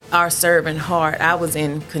our servant heart. I was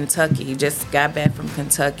in Kentucky, just got back from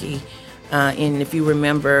Kentucky. And if you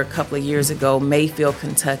remember, a couple of years ago, Mayfield,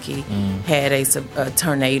 Kentucky had a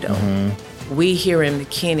tornado. We here in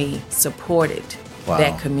McKinney supported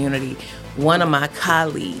that community. One of my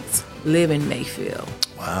colleagues live in Mayfield.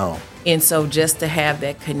 Wow. And so just to have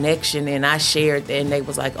that connection, and I shared that, and they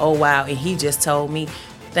was like, oh, wow. And he just told me,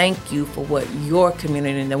 thank you for what your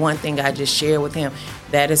community, and the one thing I just shared with him,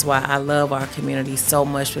 that is why I love our community so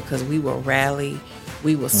much, because we will rally,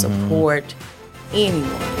 we will support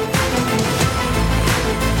anyone.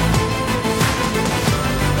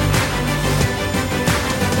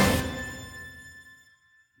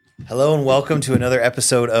 Hello and welcome to another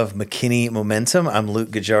episode of McKinney Momentum. I'm Luke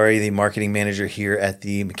Gajari, the marketing manager here at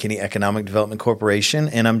the McKinney Economic Development Corporation,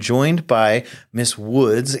 and I'm joined by Miss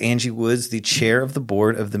Woods, Angie Woods, the chair of the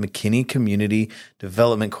board of the McKinney Community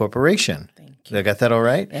Development Corporation. Thank you. Did I got that all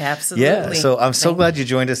right? Absolutely. Yeah, so I'm so glad you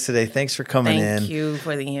joined us today. Thanks for coming in. Thank you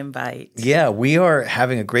for the invite. Yeah, we are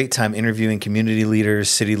having a great time interviewing community leaders,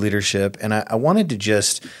 city leadership, and I wanted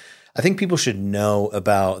to I think people should know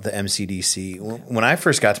about the MCDC. When I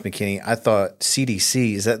first got to McKinney, I thought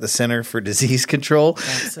CDC, is that the Center for Disease Control?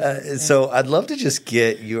 So I'd love to just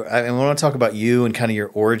get I want to talk about you and kind of your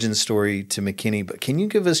origin story to McKinney, but can you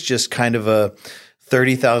give us just kind of a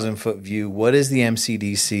 30,000 foot view? What is the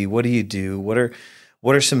MCDC? What do you do? What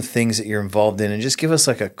are some things that you're involved in? And just give us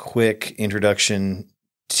like a quick introduction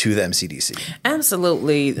to the MCDC.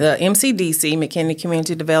 Absolutely. The MCDC, McKinney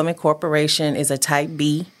Community Development Corporation, is a Type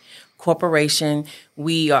B corporation.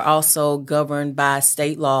 We are also governed by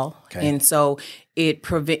state law. Okay. And so it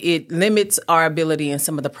limits our ability in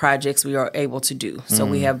some of the projects we are able to do. So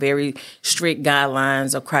we have very strict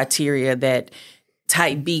guidelines or criteria that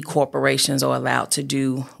Type B corporations are allowed to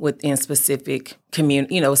do within specific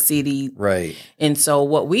community, city. Right. And so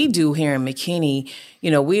what we do here in McKinney,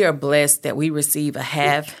 we are blessed that we receive a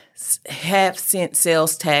half-cent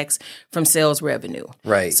sales tax from sales revenue.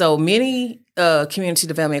 Right. So many community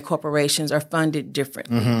development corporations are funded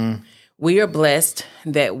differently. We are blessed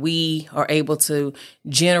that we are able to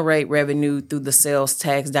generate revenue through the sales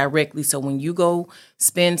tax directly. So when you go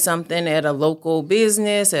spend something at a local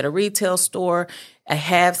business, at a retail store, a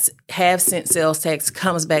half-cent sales tax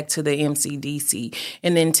comes back to the MCDC.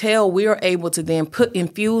 And until we are able to then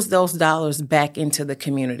infuse those dollars back into the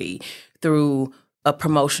community through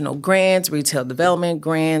promotional grants, retail development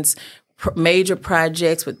grants, major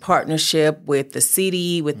projects with partnership with the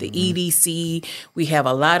city, with the EDC. We have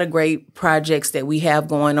a lot of great projects that we have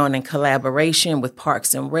going on in collaboration with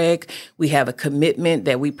Parks and Rec. We have a commitment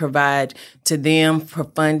that we provide to them for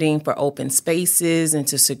funding for open spaces and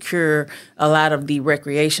to secure a lot of the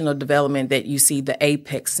recreational development that you see, the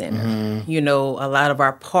Apex Center, a lot of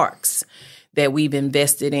our parks that we've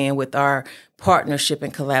invested in with our partnership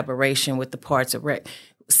and collaboration with the Parks and Rec.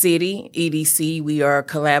 City, EDC, we are a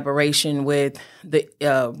collaboration with the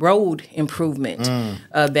road improvement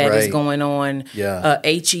that is going on. Yeah.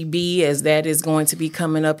 HEB, as that is going to be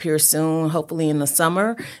coming up here soon, hopefully in the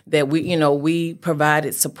summer, that we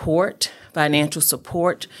provided support, financial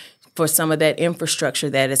support for some of that infrastructure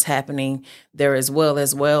that is happening there as well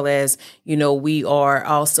as we are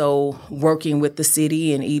also working with the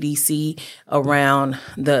city and EDC around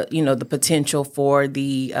the potential for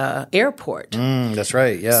the airport. That's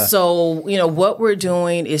right. Yeah. So, what we're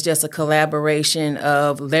doing is just a collaboration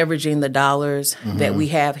of leveraging the dollars that we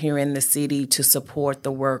have here in the city to support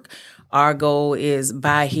the work. Our goal is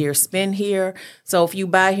buy here, spend here. So if you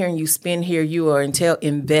buy here and you spend here, you are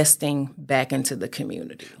investing back into the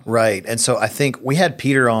community. Right. And so I think we had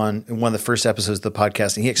Peter on in one of the first episodes of the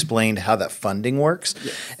podcast, and he explained how that funding works.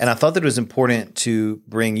 Yes. And I thought that it was important to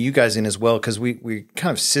bring you guys in as well, because we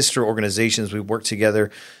kind of sister organizations. We work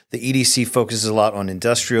together. The EDC focuses a lot on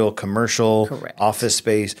industrial, commercial, office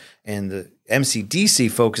space, and the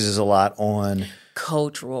MCDC focuses a lot on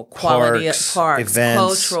cultural, quality parks, events,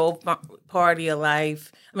 cultural, party of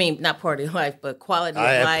life. I mean, not party of life, but quality of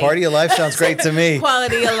life. Party of life sounds great to me.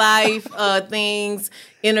 Quality of life things,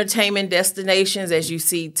 entertainment destinations. As you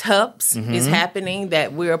see, TUPS is happening,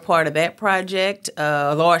 that we're a part of that project,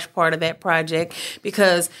 a large part of that project,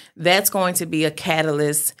 because that's going to be a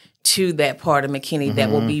catalyst to that part of McKinney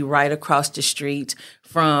that will be right across the street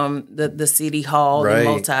from the city hall,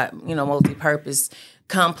 the multi-purpose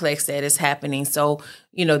complex that is happening. So,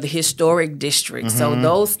 the historic district. So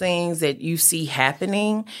those things that you see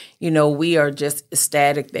happening, we are just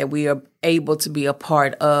ecstatic that we are able to be a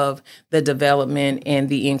part of the development and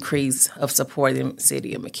the increase of supporting the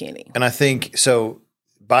city of McKinney. And I think, so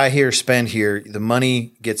buy here, spend here, the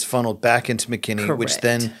money gets funneled back into McKinney, which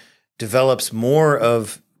then develops more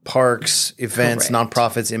of parks, events, Correct.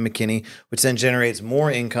 nonprofits in McKinney, which then generates more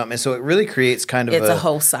income. And so it really creates kind of it's a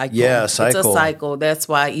whole cycle. Yeah, a cycle. It's a cycle. That's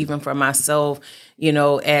why even for myself,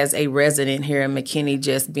 as a resident here in McKinney,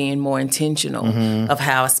 just being more intentional of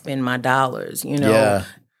how I spend my dollars,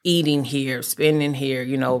 eating here, spending here,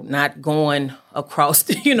 not going across,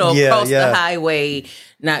 the highway,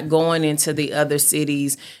 not going into the other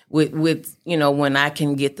cities with when I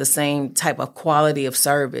can get the same type of quality of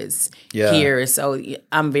service here. So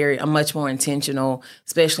I'm much more intentional,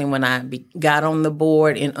 especially when I got on the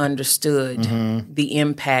board and understood the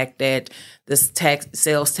impact that this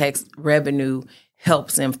sales tax revenue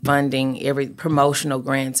helps in funding every promotional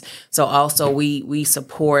grants. So also we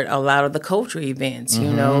support a lot of the cultural events,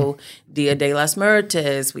 Dia de las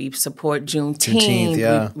Muertes. We support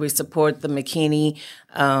Juneteenth. We support the McKinney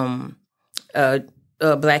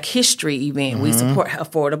Black History event. We support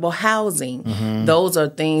affordable housing. Those are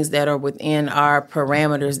things that are within our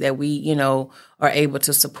parameters that we, are able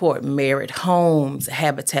to support. Merit Homes,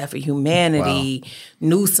 Habitat for Humanity,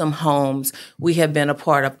 Newsom Homes. We have been a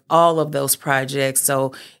part of all of those projects.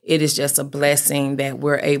 So it is just a blessing that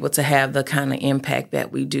we're able to have the kind of impact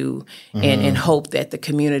that we do and hope that the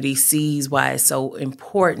community sees why it's so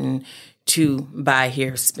important to buy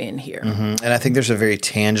here, spend here. And I think there's a very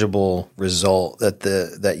tangible result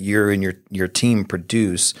that you and your team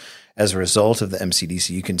produce as a result of the MCDC.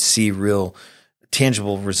 You can see real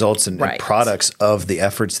tangible results and products of the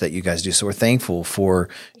efforts that you guys do. So we're thankful for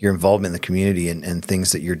your involvement in the community and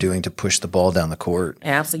things that you're doing to push the ball down the court.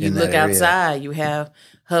 Absolutely. You look outside, you have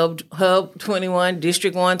Hub 21,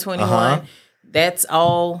 District 121. That's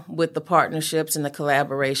all with the partnerships and the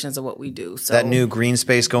collaborations of what we do. So that new green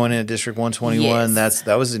space going into District 121,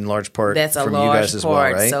 that was in large part from you guys as well,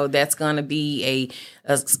 right? So that's going to be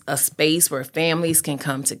a space where families can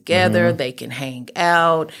come together, they can hang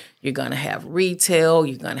out. You're going to have retail,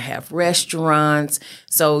 you're going to have restaurants.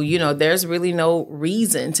 So, there's really no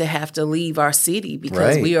reason to have to leave our city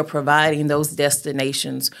because we are providing those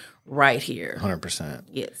destinations right here. 100%.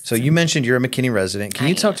 Yes. So you mentioned you're a McKinney resident. Can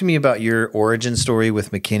you talk to me about your origin story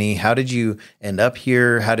with McKinney? How did you end up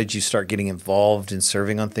here? How did you start getting involved in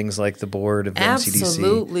serving on things like the board of the MCDC?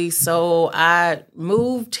 Absolutely. So I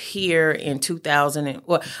moved here in 2000.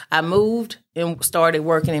 I moved and started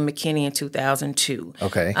working in McKinney in 2002.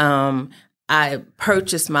 Okay. I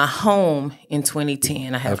purchased my home in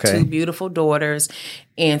 2010. I have two beautiful daughters.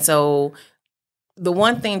 And so the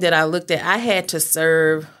one thing that I looked at, I had to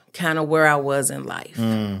serve kind of where I was in life.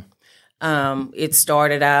 It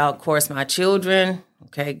started out, of course, my children,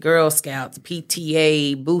 Girl Scouts,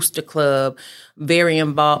 PTA, Booster Club, very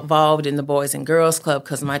involved in the Boys and Girls Club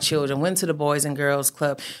because my children went to the Boys and Girls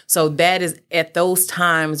Club. So that is at those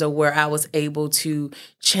times of where I was able to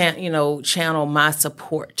channel my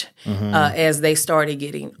support. As they started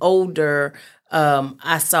getting older.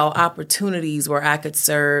 I saw opportunities where I could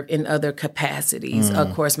serve in other capacities.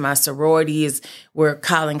 Of course, my sorority we're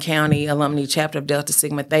Collin County Alumni Chapter of Delta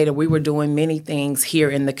Sigma Theta. We were doing many things here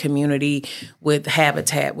in the community with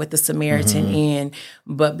Habitat, with the Samaritan Inn.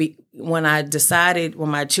 But when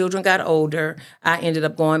my children got older, I ended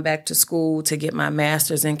up going back to school to get my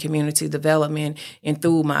master's in community development. And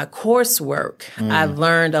through my coursework, I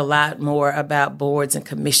learned a lot more about boards and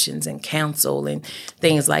commissions and council and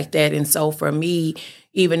things like that. And so for me,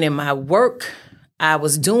 even in my work, I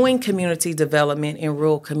was doing community development in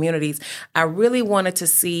rural communities. I really wanted to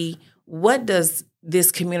see what does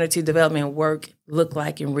this community development work look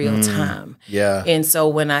like in real time. Yeah. And so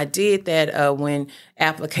when I did that, when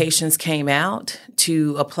applications came out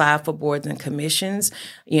to apply for boards and commissions,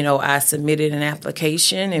 I submitted an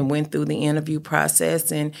application and went through the interview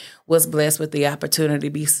process and was blessed with the opportunity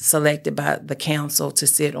to be selected by the council to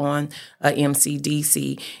sit on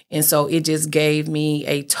MCDC. And so it just gave me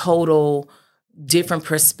a total different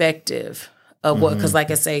perspective of what, because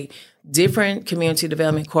like I say, different community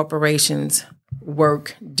development corporations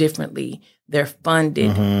work differently. They're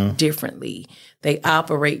funded differently. They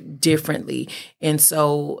operate differently. And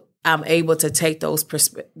so I'm able to take those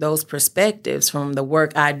perspectives from the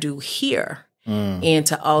work I do here and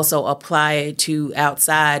to also apply it to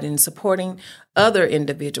outside and supporting other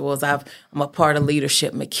individuals. I'm a part of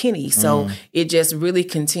Leadership McKinney. So it just really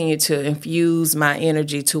continued to infuse my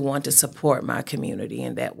energy to want to support my community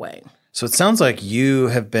in that way. So it sounds like you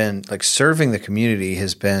have been serving the community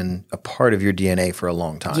has been a part of your DNA for a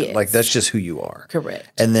long time. Yes. That's just who you are.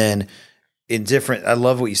 Correct. And then I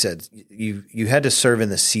love what you said. You had to serve in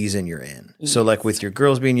the season you're in. Yes. So with your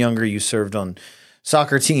girls being younger, you served on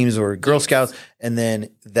soccer teams or Girl Scouts. And then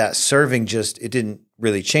that serving it didn't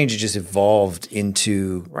really change. It just evolved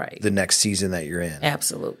into the next season that you're in.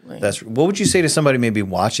 Absolutely. What would you say to somebody maybe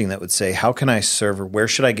watching that would say, how can I serve, or where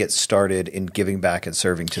should I get started in giving back and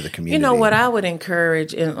serving to the community? You know, what I would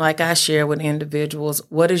encourage, and like I share with individuals,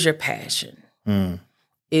 what is your passion?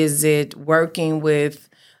 Is it working with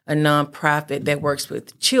a nonprofit that works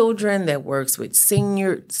with children, that works with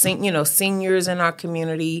seniors in our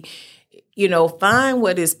community? You know, find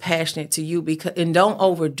what is passionate to you, and don't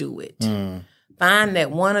overdo it. Find that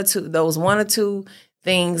one or two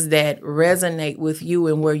things that resonate with you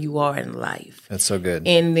and where you are in life. That's so good.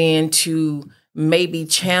 And then to maybe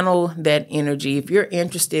channel that energy. If you're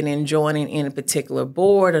interested in joining in a particular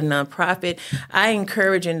board or nonprofit, I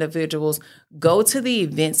encourage individuals, go to the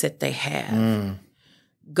events that they have.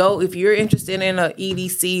 Go, if you're interested in a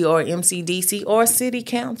EDC or MCDC or city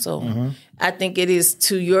council. I think it is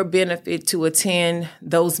to your benefit to attend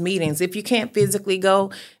those meetings. If you can't physically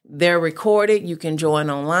go, they're recorded. You can join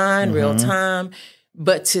online, real time.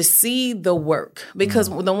 But to see the work, because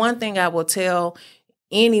the one thing I will tell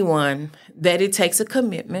anyone, that it takes a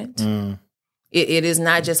commitment. It is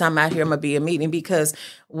not just I'm out here, I'm going to be a meeting, because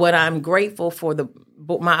what I'm grateful for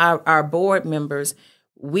our board members,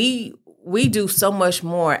 we do so much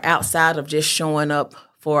more outside of just showing up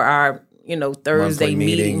for our Thursday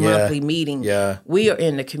monthly meeting. Yeah. We are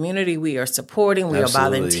in the community. We are supporting. We are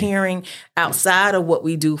volunteering. Outside of what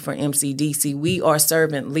we do for MCDC, we are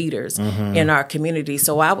servant leaders in our community.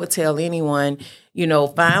 So I would tell anyone,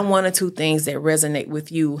 find one or two things that resonate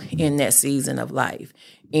with you in that season of life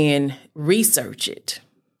and research it.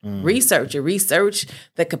 Research it. Research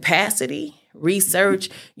the capacity. Research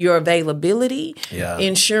your availability.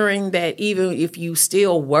 Ensuring that even if you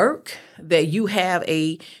still work, that you have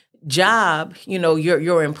a job,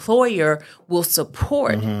 your employer will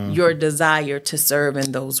support your desire to serve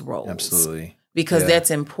in those roles. Absolutely. Because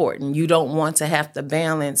that's important. You don't want to have to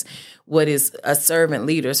balance what is a servant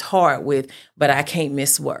leader's heart with, but I can't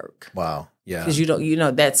miss work. Wow. Yeah. Because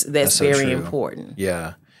that's so very true. important.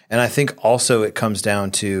 Yeah. And I think also it comes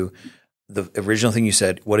down to the original thing you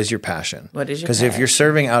said, what is your passion? What is your passion? Because if you're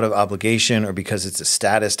serving out of obligation or because it's a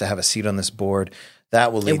status to have a seat on this board,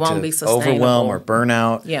 that will lead to overwhelm or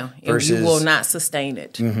burnout. Yeah, versus, you will not sustain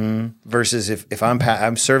it. Versus if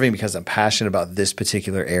I'm serving because I'm passionate about this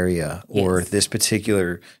particular area or this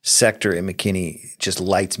particular sector in McKinney just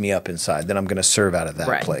lights me up inside, then I'm going to serve out of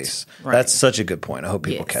that place. Right. That's such a good point. I hope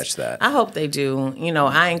people catch that. I hope they do.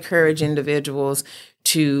 I encourage individuals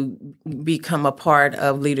to become a part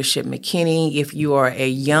of Leadership McKinney. If you are a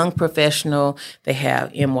young professional, they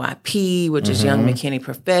have MYP, which is Young McKinney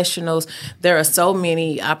Professionals. There are so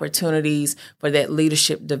many opportunities for that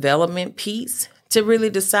leadership development piece to really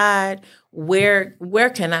decide where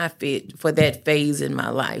can I fit for that phase in my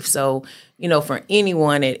life. So, for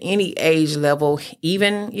anyone at any age level,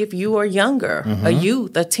 even if you are younger, a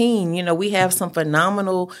youth, a teen, we have some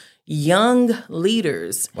phenomenal young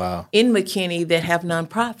leaders in McKinney that have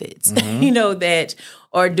nonprofits, that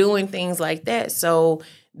are doing things like that. So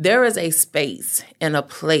there is a space and a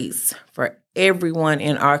place for everyone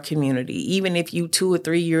in our community. Even if you 2 or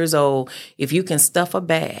 3 years old, if you can stuff a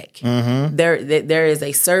bag, there is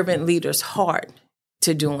a servant leader's heart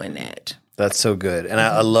to doing that. That's so good. And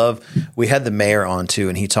I love, we had the mayor on too,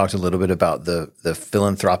 and he talked a little bit about the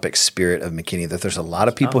philanthropic spirit of McKinney, that there's a lot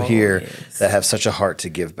of people here that have such a heart to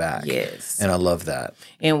give back. Yes. And I love that.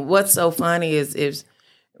 And what's so funny is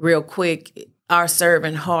real quick, our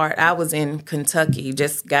servant heart, I was in Kentucky,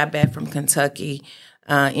 just got back from Kentucky.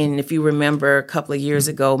 And if you remember a couple of years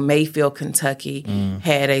ago, Mayfield, Kentucky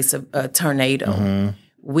had a tornado.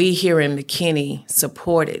 We here in McKinney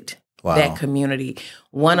supported that community.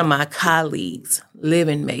 One of my colleagues live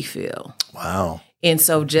in Mayfield. Wow. And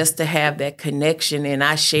so just to have that connection, and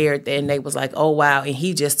I shared that, and they was like, oh, wow. And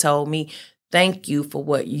he just told me, thank you for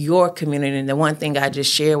what your community, and the one thing I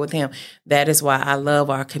just shared with him, that is why I love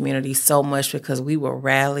our community so much, because we will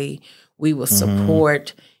rally, we will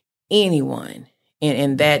support anyone.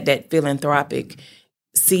 And that philanthropic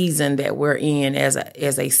season that we're in as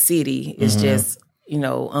a city is just,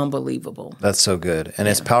 unbelievable. That's so good. And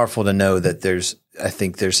it's powerful to know that I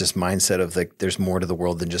think there's this mindset of like, there's more to the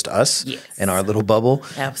world than just us and our little bubble.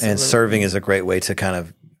 Absolutely. And serving is a great way to kind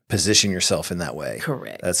of position yourself in that way.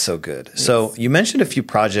 Correct. That's so good. Yes. So you mentioned a few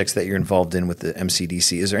projects that you're involved in with the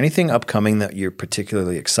MCDC. Is there anything upcoming that you're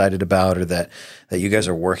particularly excited about, or that you guys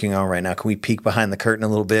are working on right now? Can we peek behind the curtain a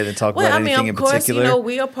little bit and talk about anything in particular? Of course,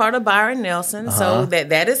 we are part of Byron Nelson, so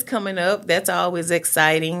that is coming up. That's always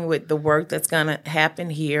exciting with the work that's going to happen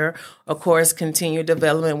here. Of course, continued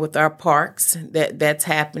development with our parks, that's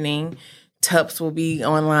happening. TUPS will be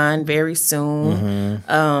online very soon.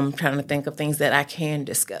 Trying to think of things that I can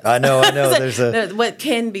discuss. I know. There's what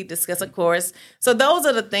can be discussed, of course. So those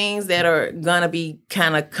are the things that are gonna be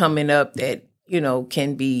kind of coming up that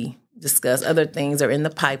can be discussed. Other things are in the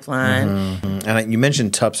pipeline. And you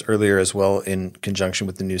mentioned TUPS earlier as well in conjunction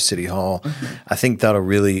with the new City Hall. I think that'll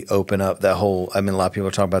really open up that whole, a lot of people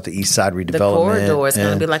are talking about the East Side redevelopment. The corridor is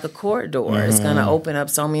going to be like a corridor. It's going to open up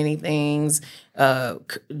so many things,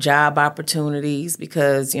 job opportunities,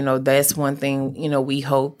 because, that's one thing, we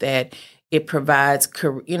hope that it provides,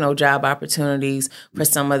 job opportunities for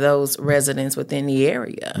some of those residents within the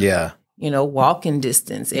area. Yeah. Walking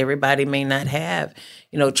distance. Everybody may not have,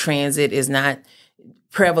 transit is not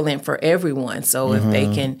prevalent for everyone. So if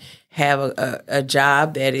they can have a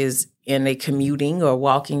job that is in a commuting or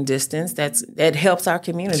walking distance, that helps our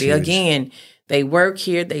community. Again, they work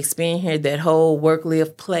here, they spend here, that whole work,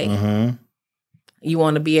 live, play. You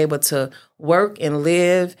want to be able to work and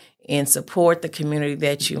live and support the community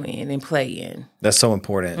that you in and play in. That's so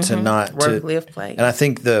important to not work, live, play. And I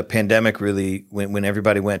think the pandemic really, when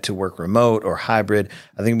everybody went to work remote or hybrid,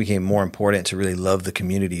 I think it became more important to really love the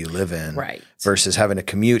community you live in, right? Versus having to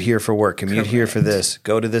commute here for work, commute here for this,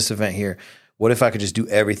 go to this event here. What if I could just do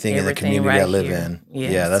everything in the community I live in?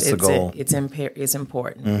 Yes, yeah, that's the goal. It's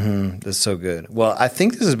important. That's so good. Well, I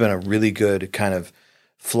think this has been a really good kind of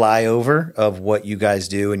flyover of what you guys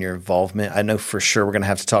do and your involvement. I know for sure we're going to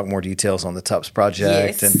have to talk more details on the TUPS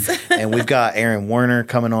project. Yes. And we've got Aaron Werner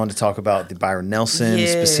coming on to talk about the Byron Nelson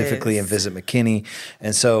specifically and visit McKinney.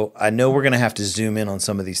 And so I know we're going to have to zoom in on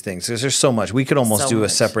some of these things because there's so much. We could almost do a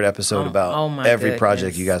separate episode about every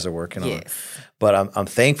project you guys are working on. But I'm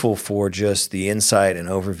thankful for just the insight and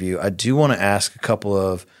overview. I do want to ask a couple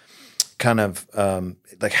of kind of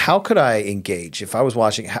how could I engage if I was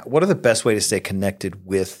watching? What are the best way to stay connected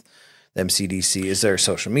with the MCDC? Is there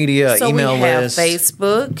social media, email list? We have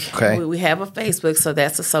Facebook. Okay. We have a Facebook, so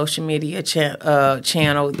that's a social media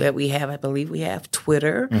channel that we have. I believe we have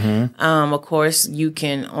Twitter. Of course, you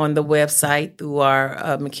can on the website through our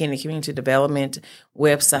McKinney Community Development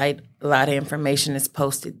website. A lot of information is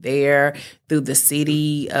posted there. Through the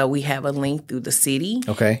city, we have a link through the city.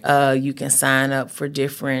 Okay. You can sign up for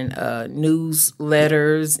different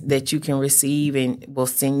newsletters that you can receive, and we'll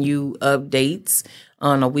send you updates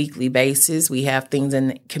on a weekly basis. We have things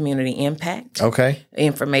in community impact. Okay.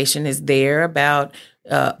 Information is there about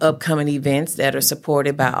upcoming events that are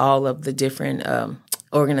supported by all of the different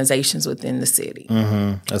organizations within the city.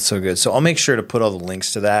 That's so good. So I'll make sure to put all the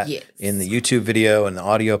links to that in the YouTube video and the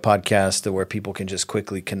audio podcast where people can just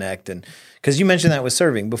quickly connect. And because you mentioned that with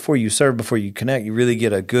serving, before you serve, before you connect, you really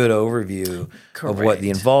get a good overview of what the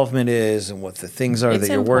involvement is and what the things are that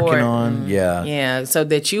you're working on. Yeah. So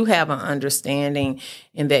that you have an understanding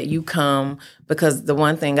and that you come, because the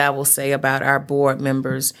one thing I will say about our board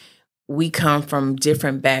members, we come from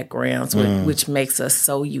different backgrounds, which makes us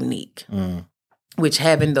so unique. Which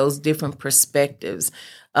having those different perspectives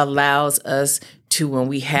allows us to, when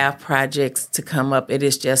we have projects to come up, it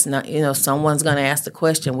is just not, someone's going to ask the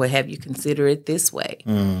question, well, have you considered it this way?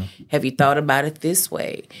 Have you thought about it this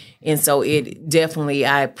way? And so it definitely,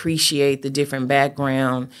 I appreciate the different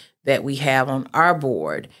background that we have on our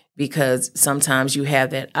board, because sometimes you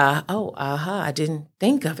have that, I didn't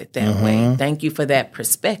think of it that way. Thank you for that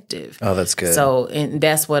perspective. Oh, that's good. So, and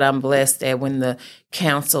that's what I'm blessed at when the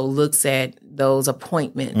council looks at those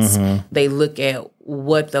appointments. They look at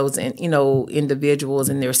what those, individuals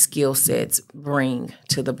and their skill sets bring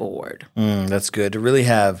to to That's good to really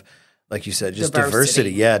have, like you said, just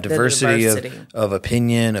diversity. Yeah, diversity. Of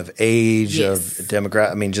opinion, of age, of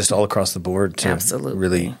demographic. Just all across the board to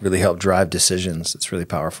really help drive decisions. It's really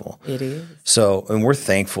powerful. It is. So, and we're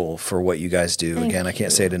thankful for what you guys do. Again, I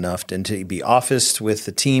can't say it enough. And to be officed with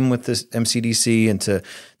the team with this MCDC and to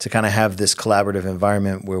kind of have this collaborative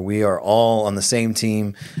environment where we are all on the same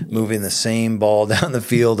team, moving the same ball down the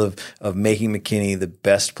field of making McKinney the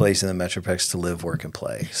best place in the Metroplex to live, work, and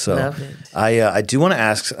play. So love it. I do want to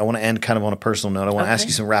ask, I want to end kind of on a personal note. I want to ask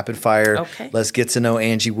you some rapid fire. Okay. Let's get to know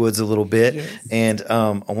Angie Woods a little bit. Yes. And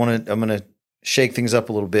I'm going to shake things up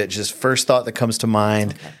a little bit. Just first thought that comes to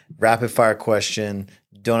mind, rapid fire question.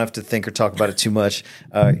 Don't have to think or talk about it too much.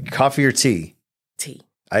 Coffee or tea? Tea.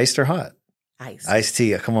 Iced or hot? Iced. Iced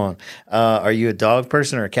tea. Come on. Are you a dog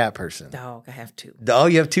person or a cat person? Dog. I have two. Oh,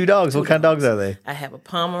 you have two dogs. What kind of dogs are they? I have a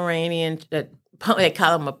Pomeranian they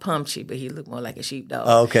call him a Pumpchi, but he looked more like a sheepdog.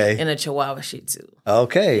 Okay. And a Chihuahua Shih Tzu.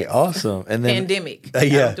 Okay, awesome. And then Pandemic.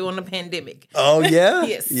 Yeah. During the pandemic. Oh yeah,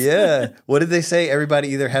 Yes. yeah. What did they say? Everybody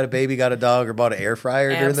either had a baby, got a dog, or bought an air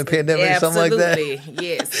fryer during the pandemic, something like that.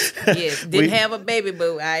 Yes, yes. Didn't have a baby,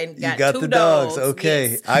 but I got, You got two the dogs.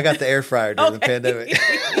 Okay, Yes. I got the air fryer during the pandemic.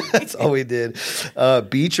 That's all we did.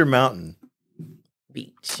 Beach or mountain?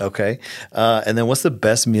 Beach. Okay. And then what's the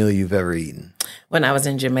best meal you've ever eaten? When I was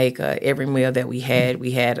in Jamaica, every meal that we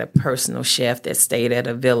had a personal chef that stayed at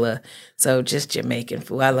a villa. So just Jamaican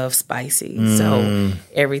food. I love spicy. So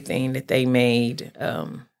everything that they made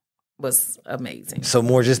was amazing. So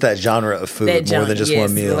more just that genre of food, more than just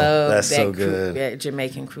one meal. That's so good. That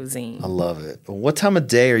Jamaican cuisine. I love it. What time of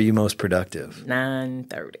day are you most productive?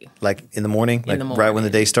 9:30. Like in the morning? Like right when the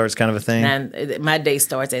day starts kind of a thing? My day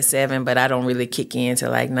starts at 7, but I don't really kick in till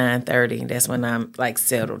like 9:30. That's when I'm like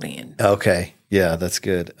settled in. Okay. Yeah, that's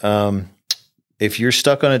good. If you're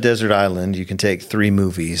stuck on a desert island, you can take 3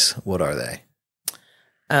 movies. What are they?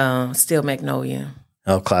 Still Magnolia.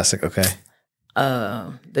 Oh, classic. Okay.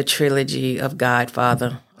 The trilogy of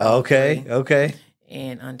Godfather. Okay. Okay.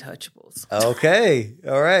 And Untouchables. Okay.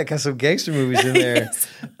 All right. Got some gangster movies in there.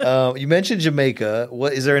 You mentioned Jamaica.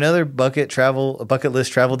 What is there another bucket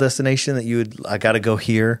list travel destination that I got to go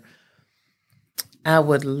here? I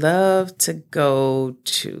would love to go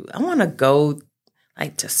to. I want to go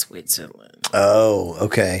like to Switzerland. Oh,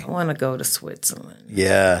 okay. I want to go to Switzerland.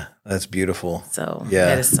 Yeah, that's beautiful. So yeah,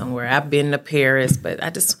 that is somewhere. I've been to Paris, but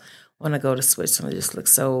I just want to go to Switzerland. It just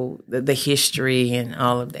looks so the history and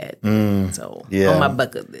all of that. So on my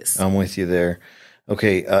bucket list. I'm with you there.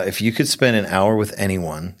 Okay, if you could spend an hour with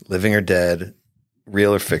anyone, living or dead,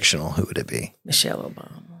 real or fictional, who would it be? Michelle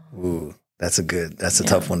Obama. Ooh, that's a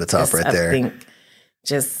tough one to top there. I think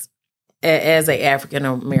just as an African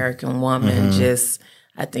American woman,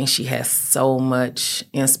 I think she has so much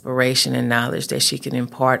inspiration and knowledge that she can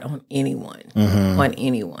impart on anyone.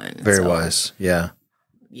 Very wise. Yeah.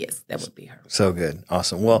 Yes, that would be her. So good.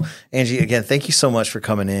 Awesome. Well, Angie, again, thank you so much for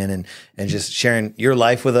coming in and just sharing your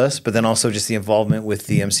life with us, but then also just the involvement with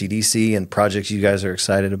the MCDC and projects you guys are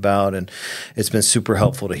excited about. And it's been super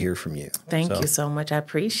helpful to hear from you. Thank you so much. I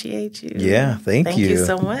appreciate you. Yeah, thank you. Thank you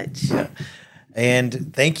so much. Yeah.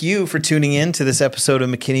 And thank you for tuning in to this episode of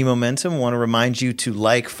McKinney Momentum. I want to remind you to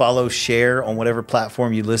like, follow, share on whatever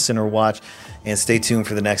platform you listen or watch, and stay tuned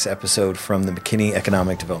for the next episode from the McKinney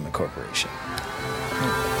Economic Development Corporation.